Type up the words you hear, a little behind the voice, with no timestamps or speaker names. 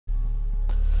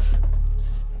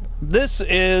This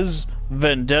is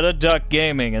Vendetta Duck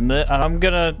Gaming, and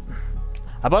I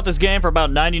bought this game for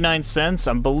about 99 cents.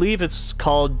 I believe it's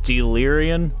called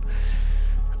Deliriant.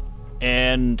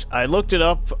 And I looked it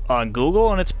up on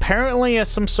Google, and it's apparently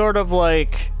some sort of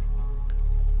like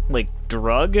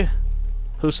drug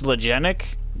hallucinogenic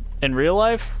in real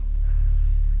life.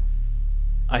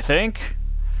 I think.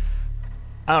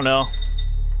 I don't know.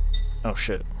 Oh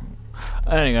shit.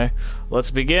 Anyway,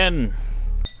 let's begin.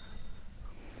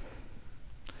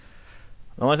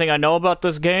 The only thing I know about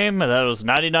this game is that it was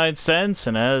 99 cents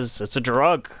and it's a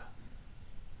drug.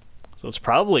 So it's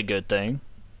probably a good thing.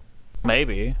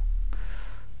 Maybe.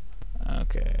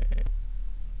 Okay.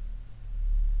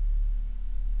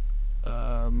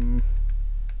 I'm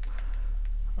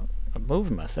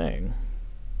moving my thing.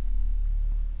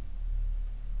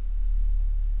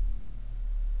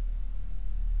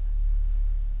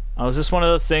 Oh, is this one of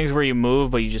those things where you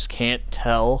move but you just can't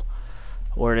tell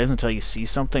where it is until you see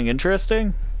something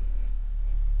interesting?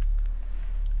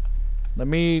 Let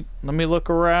me look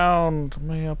around.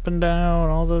 Let me up and down,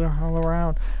 all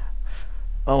around.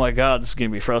 Oh my god, this is gonna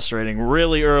be frustrating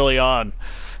really early on,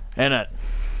 ain't it?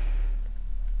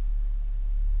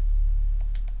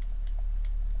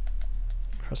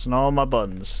 Pressing all my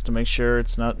buttons to make sure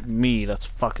it's not me that's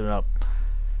fucking it up.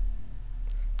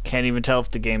 Can't even tell if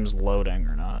the game's loading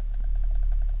or not.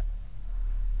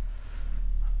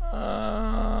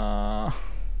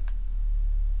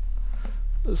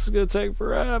 This is gonna take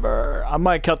forever. I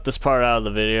might cut this part out of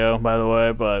the video, by the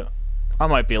way, but I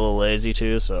might be a little lazy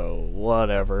too, so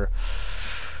whatever.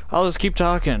 I'll just keep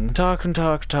talking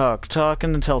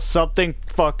until something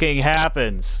fucking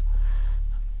happens.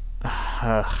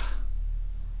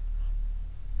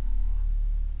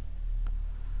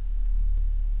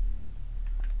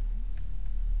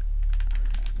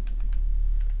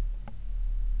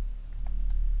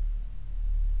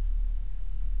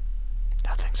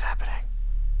 Nothing's happening.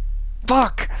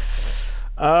 Fuck!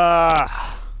 I'll...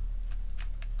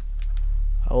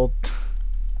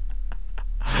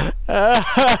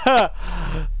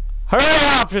 Hurry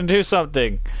up and do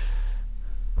something!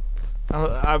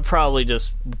 I probably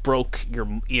just broke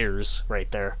your ears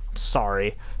right there. I'm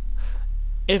sorry.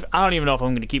 I don't even know if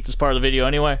I'm going to keep this part of the video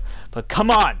anyway, but come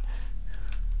on!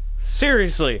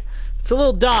 Seriously! It's a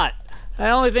little dot! The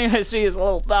only thing I see is a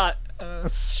little dot.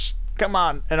 Come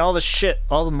on. And all the shit,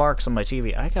 all the marks on my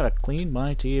TV. I gotta clean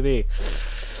my TV.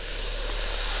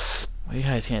 Well, you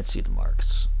guys can't see the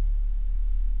marks.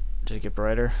 Did it get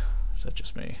brighter? Is that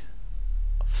just me?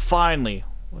 Finally!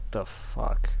 What the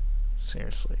fuck?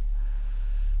 Seriously.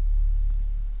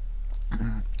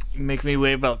 You make me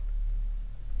wait about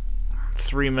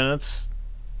 3 minutes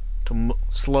to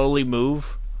slowly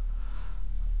move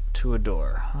to a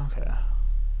door. Okay.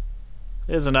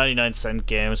 It is a 99-cent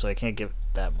game, so I can't give it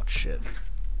that much shit.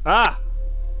 Ah!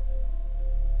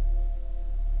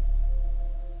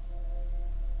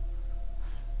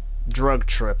 Drug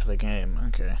trip, the game.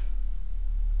 Okay.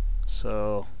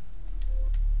 So...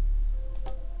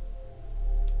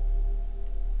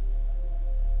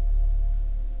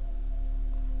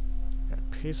 got a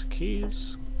piece of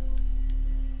keys.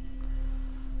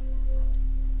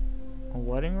 A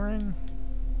wedding ring?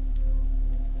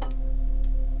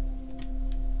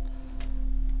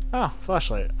 Oh,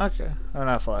 flashlight. Okay. Or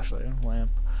not flashlight, lamp.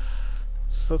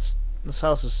 So this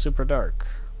house is super dark.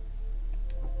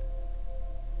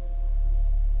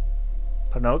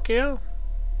 Pinocchio?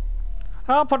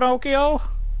 Oh, Pinocchio!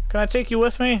 Can I take you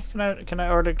with me? Can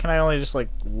I only just like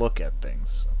look at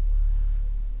things?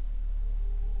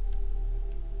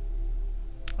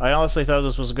 I honestly thought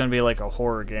this was gonna be like a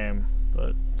horror game,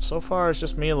 but so far it's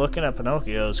just me looking at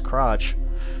Pinocchio's crotch.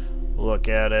 Look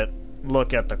at it.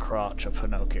 Look at the crotch of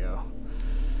Pinocchio.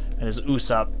 And his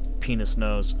Usopp penis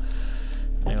nose.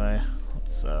 Anyway,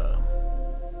 let's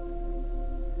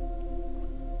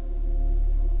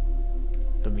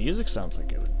the music sounds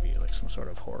like it would be like some sort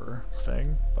of horror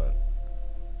thing, but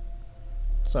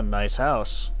it's a nice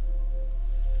house.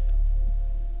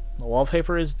 The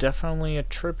wallpaper is definitely a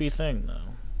trippy thing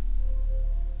though.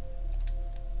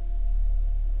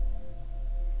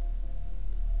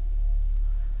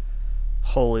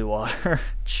 Holy water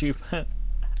achievement.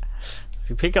 If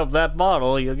you pick up that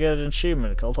bottle, you'll get an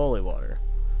achievement called holy water.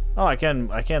 Oh, I can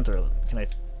throw it. Can I?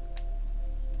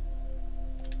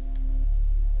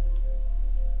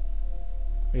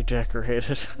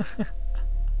 Redecorated.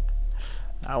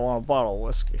 I want a bottle of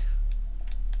whiskey.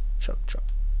 Chug chug.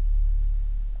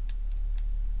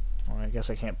 Well, I guess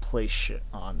I can't place shit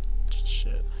on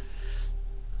shit.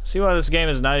 See why this game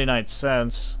is 99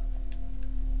 cents.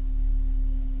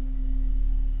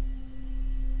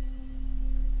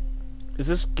 Is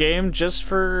this game just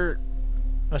for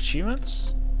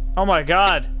achievements? Oh my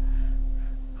god!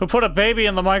 Who put a baby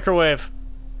in the microwave?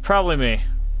 Probably me.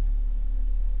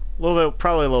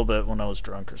 Probably a little bit when I was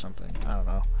drunk or something. I don't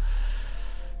know.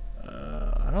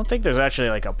 I don't think there's actually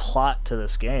like a plot to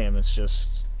this game. It's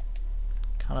just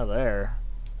kind of there.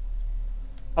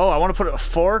 Oh, I want to put a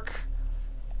fork.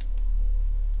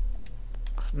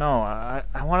 No, I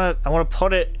want to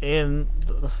put it in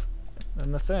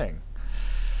the thing.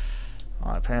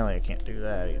 Oh, apparently I can't do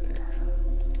that either.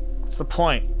 What's the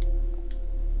point?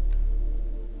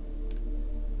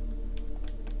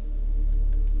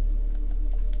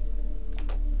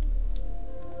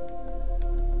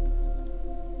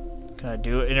 Can I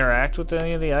interact with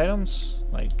any of the items?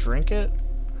 Like drink it?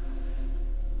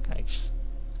 Can I just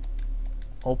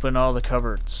open all the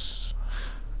cupboards?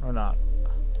 Or not?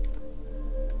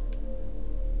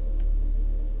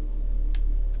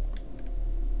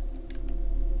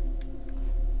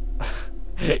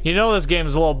 You know this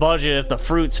game's low budget if the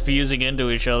fruit's fusing into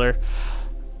each other.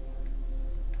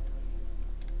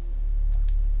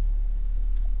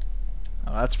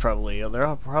 Oh, that's probably... They're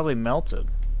all probably melted.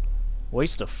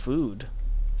 Waste of food.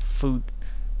 Food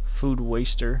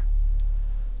waster.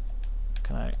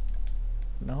 Can I...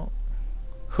 No.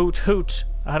 Hoot hoot.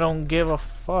 I don't give a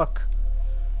fuck.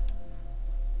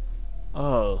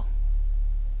 Oh.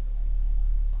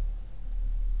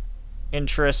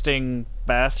 Interesting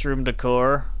bathroom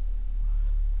decor.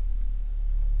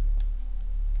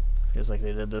 Feels like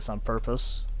they did this on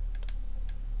purpose.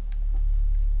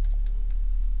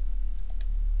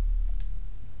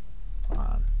 Come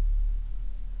on.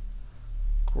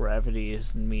 Gravity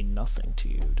doesn't mean nothing to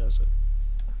you, does it?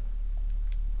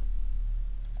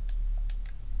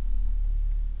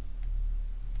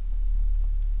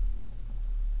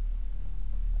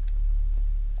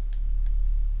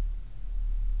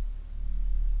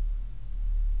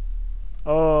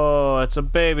 Oh, it's a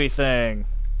baby thing.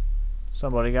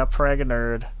 Somebody got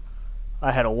pregnant.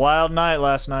 I had a wild night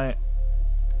last night.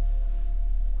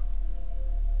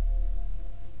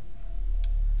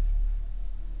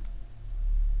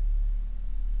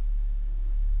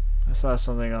 I saw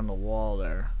something on the wall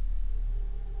there.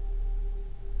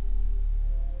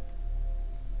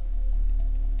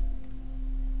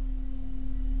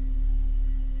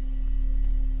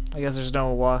 I guess there's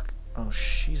no walk. Oh,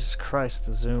 Jesus Christ,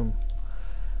 the zoom.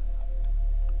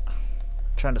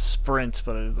 Trying to sprint,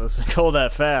 but it doesn't go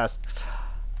that fast.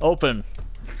 Open.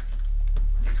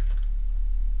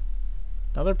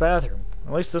 Another bathroom.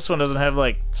 At least this one doesn't have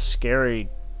like scary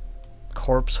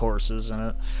corpse horses in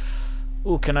it.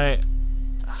 Ooh, can I...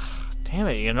 Damn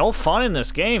it, you no fun in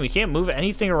this game. You can't move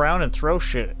anything around and throw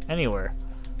shit anywhere.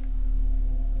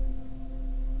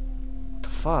 What the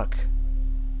fuck?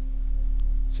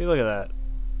 See, look at that.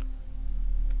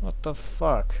 What the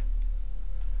fuck?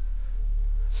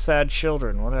 Sad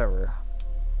children, whatever.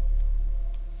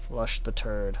 Flush the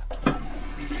turd.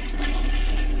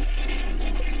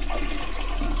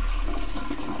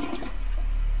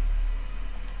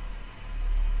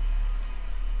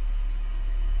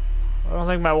 I don't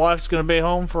think my wife's gonna be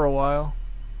home for a while.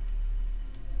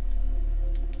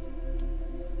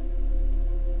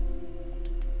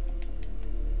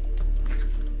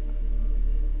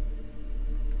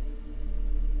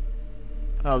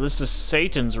 Oh, this is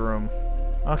Satan's room.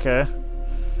 Okay.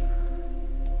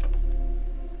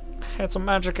 It's a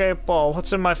magic 8-ball.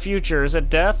 What's in my future? Is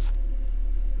it death?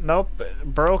 Nope.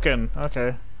 Broken.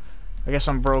 Okay. I guess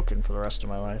I'm broken for the rest of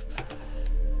my life.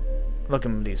 Look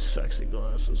at these sexy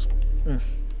glasses.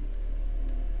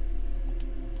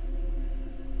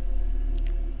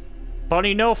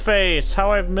 Bunny No Face,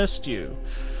 how I've missed you.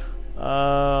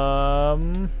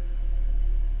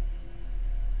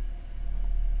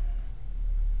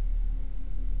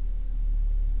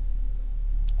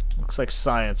 Looks like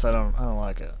science. I don't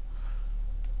like it.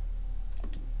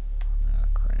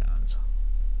 Crayons.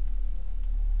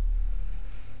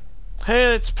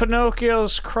 Hey, it's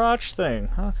Pinocchio's crotch thing.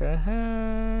 Okay.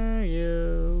 Hey,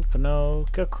 you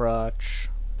Pinocchio crotch.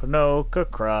 Pinocchio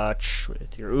crotch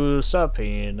with your USA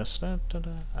penis. Da, da,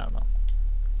 da. I don't know.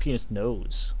 Penis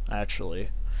nose,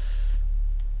 actually.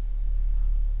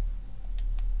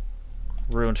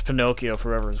 Ruined Pinocchio for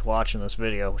whoever's watching this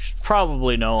video, which is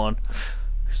probably no one.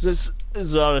 This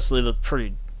is honestly the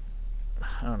pretty...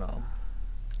 I don't know.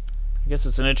 I guess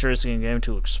it's an interesting game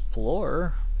to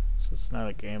explore. So it's not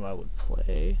a game I would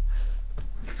play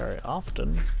very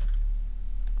often.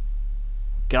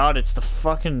 God, it's the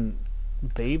fucking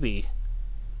baby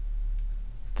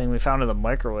thing we found in the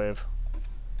microwave.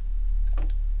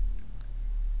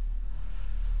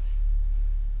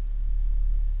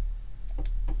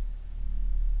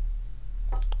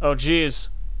 Oh, jeez.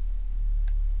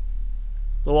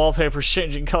 The wallpaper's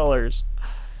changing colors.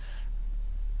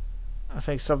 I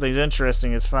think something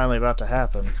interesting is finally about to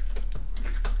happen.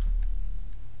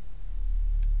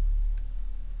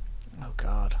 Oh,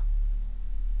 God.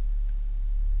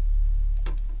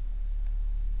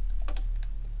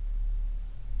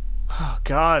 Oh,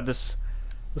 God, this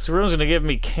room's gonna give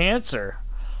me cancer.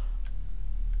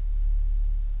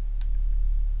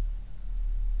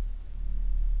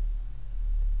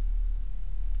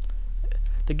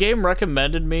 The game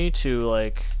recommended me to,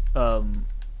 like,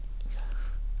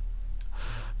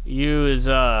 use,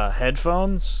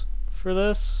 headphones for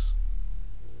this.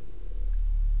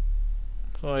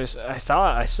 So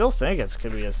I still think it's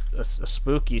gonna be a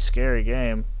spooky, scary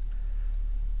game.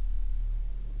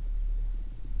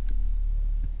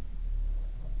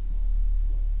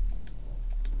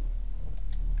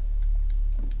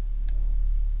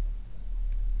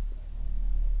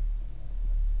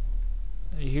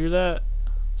 You hear that?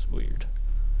 It's weird.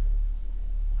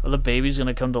 Are the babies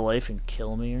gonna come to life and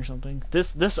kill me or something?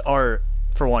 This art,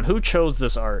 for one, who chose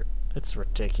this art? It's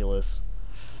ridiculous.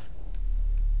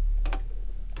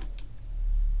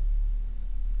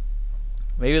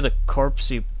 Maybe the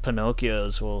corpsey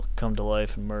Pinocchios will come to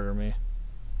life and murder me.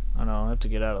 I don't know, I have to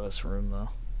get out of this room though.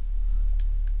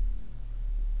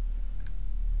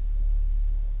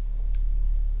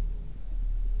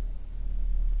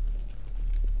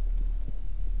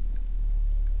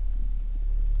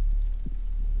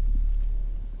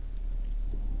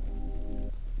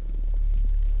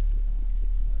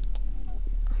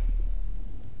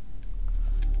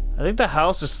 I think the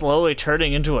house is slowly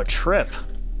turning into a trip.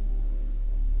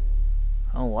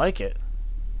 I don't like it.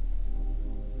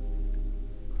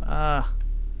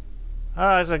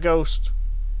 It's a ghost.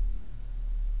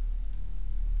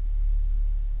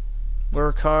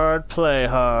 Work hard, play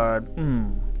hard.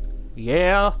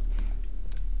 Yeah.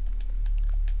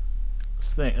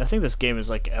 I think this game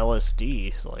is like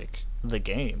LSD, like the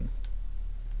game.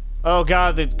 Oh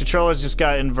god, the controllers just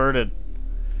got inverted.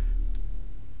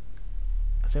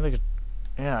 I think they could.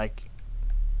 Yeah,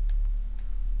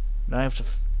 now I have to.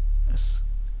 It's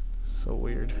so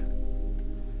weird.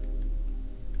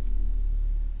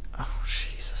 Oh,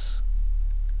 Jesus.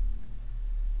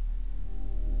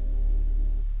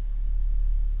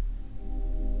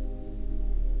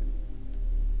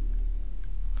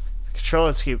 The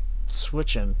controllers keep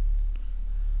switching.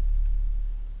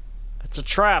 It's a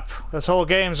trap. This whole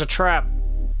game's a trap.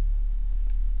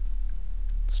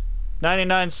 It's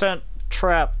 99-cent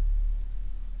trap.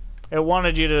 It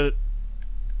wanted you to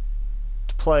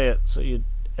play it, so you'd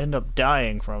end up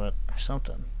dying from it or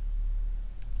something.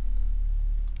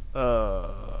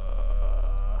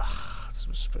 It's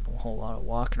just been a whole lot of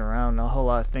walking around, not a whole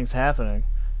lot of things happening.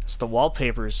 Just the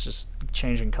wallpaper is just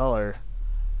changing color.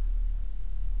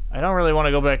 I don't really want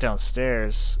to go back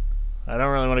downstairs. I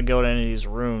don't really want to go to any of these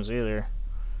rooms either.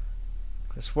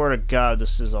 I swear to God,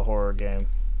 this is a horror game.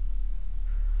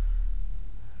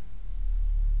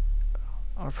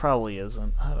 Or probably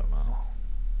isn't. I don't know.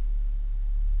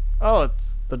 Oh,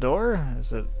 it's the door?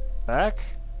 Is it back?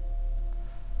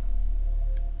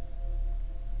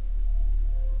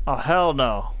 Oh, hell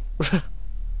no. This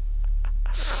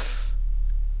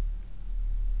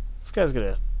guy's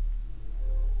gonna...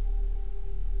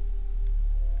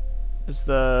 Is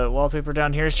the wallpaper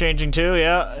down here changing too?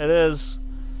 Yeah, it is.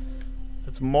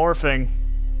 It's morphing.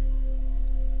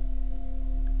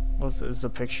 Is the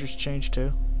pictures changed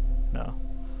too? No.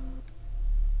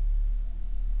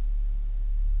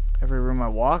 Every room I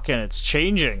walk in, it's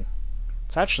changing.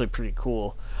 It's actually pretty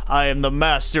cool. I am the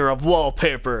master of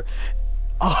wallpaper.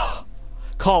 Oh,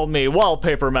 call me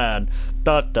Wallpaper Man.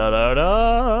 Da da da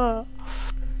da.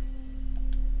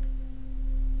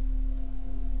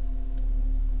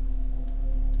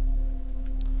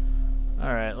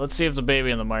 Alright, let's see if the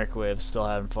baby in the microwave is still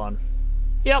having fun.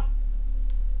 Yep.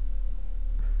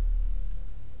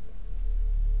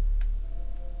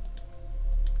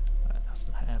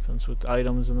 That happens with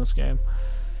items in this game.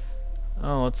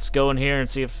 Oh, let's go in here and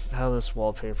see how this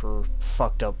wallpaper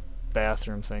fucked up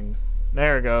bathroom thing.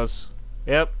 There it goes.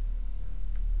 Yep.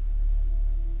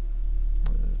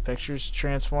 Pictures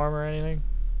transform or anything?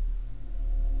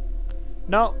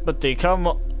 No, but they come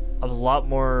a lot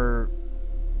more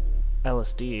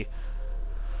LSD.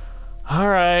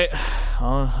 Alright.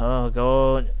 I'll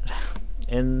go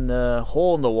in the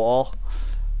hole in the wall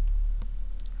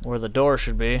where the door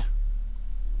should be.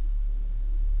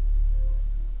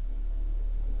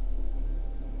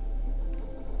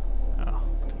 Oh,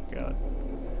 God.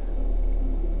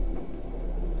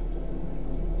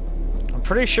 I'm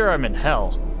pretty sure I'm in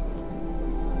hell.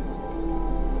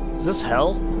 Is this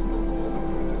hell?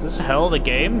 Is this hell, the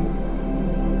game?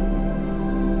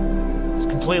 It's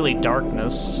completely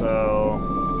darkness, so...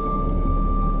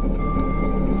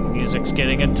 Music's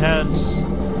getting intense.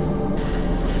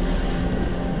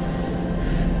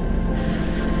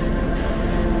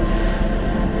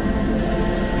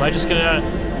 Am I just gonna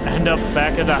end up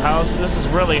back at the house? This is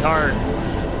really hard.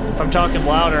 If I'm talking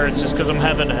louder, it's just because I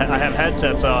have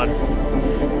headsets on.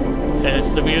 And it's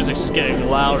the music's getting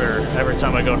louder every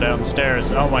time I go downstairs.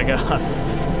 Oh my god.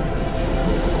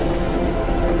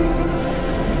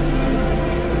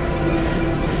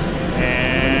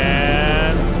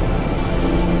 And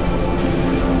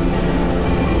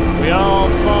we all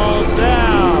fall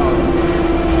down.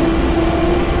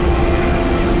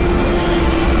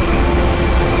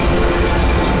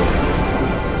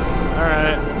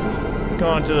 Alright.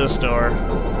 Going to the store.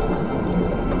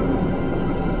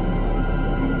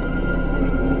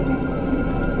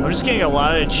 I'm just getting a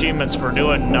lot of achievements for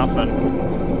doing nothing.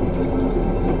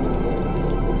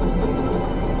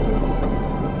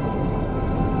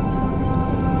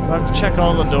 I have to check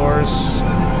all the doors.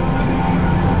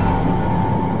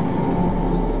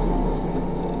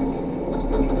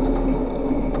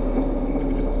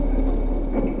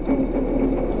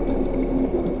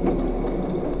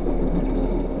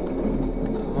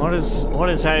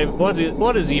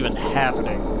 What is even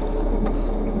happening?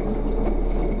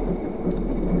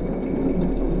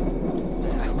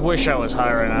 Wish I was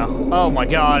high right now. Oh my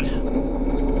god.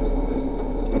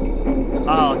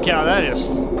 Oh god, that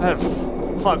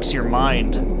fucks your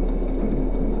mind.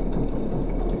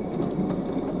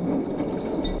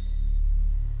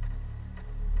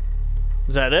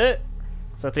 Is that it?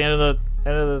 Is that the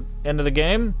end of the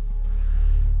game?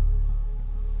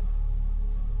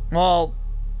 Well,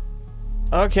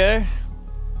 okay.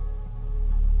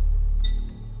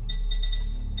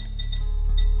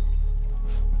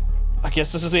 I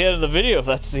guess this is the end of the video if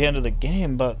that's the end of the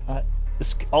game, but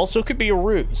this also could be a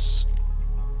ruse.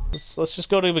 Let's just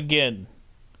go to begin.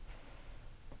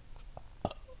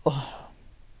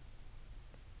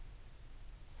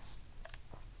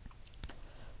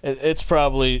 It's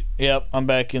probably... Yep, I'm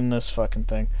back in this fucking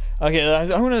thing. Okay, I'm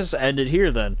gonna just end it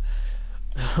here then.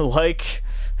 Like,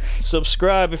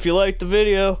 subscribe if you liked the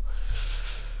video.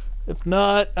 If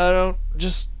not, I don't...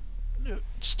 Just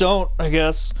don't, I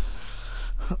guess.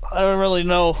 I don't really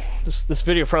know. This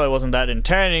video probably wasn't that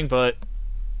entertaining, but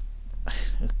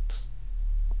it's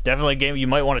definitely a game you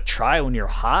might want to try when you're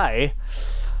high.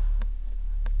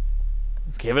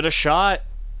 Give it a shot.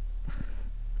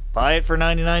 Buy it for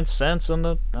 99 cents on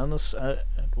the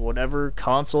whatever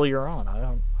console you're on. I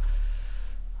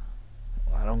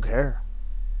don't care.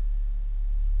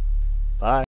 Bye.